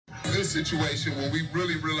this situation when we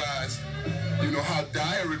really realized, how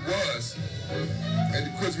dire it was.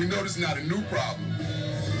 And because we know this is not a new problem,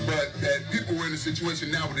 but that people were in a situation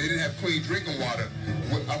now where they didn't have clean drinking water.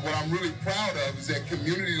 What I'm really proud of is that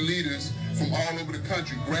community leaders from all over the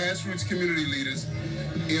country, grassroots community leaders,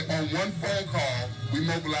 on one phone call, we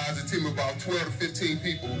mobilized a team of about 12 to 15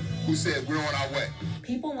 people who said, we're on our way.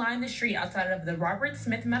 People lined the street outside of the Robert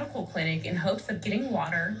Smith Medical Clinic in hopes of getting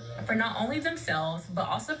water for not only themselves, but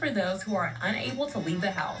also for those who are unable to leave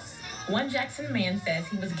the house. One Jackson man says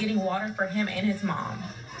he was getting water for him and his mom.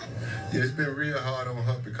 Yeah, it's been real hard on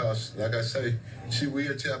her because, like I say, she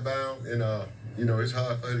wheelchair bound and, it's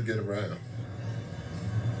hard for her to get around.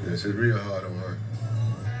 Yes, it's real hard on her.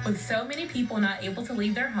 With so many people not able to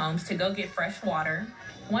leave their homes to go get fresh water,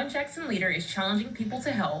 one Jackson leader is challenging people to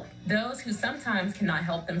help those who sometimes cannot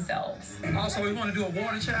help themselves. Also, we want to do a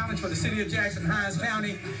water challenge for the city of Jackson, Hinds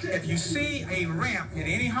County. If you see a ramp in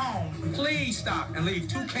any home, please stop and leave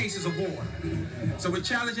 2 cases of water. So we're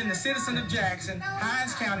challenging the citizens of Jackson,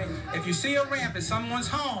 Hinds County. If you see a ramp in someone's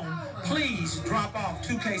home, please drop off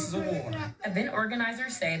 2 cases of water. Event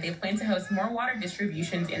organizers say they plan to host more water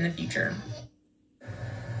distributions in the future.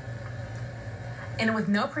 And with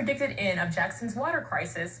no predicted end of Jackson's water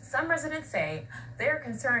crisis, some residents say they are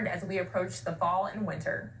concerned as we approach the fall and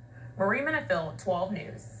winter. Marie Menafil, 12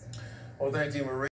 News. Well, thank you, Marie.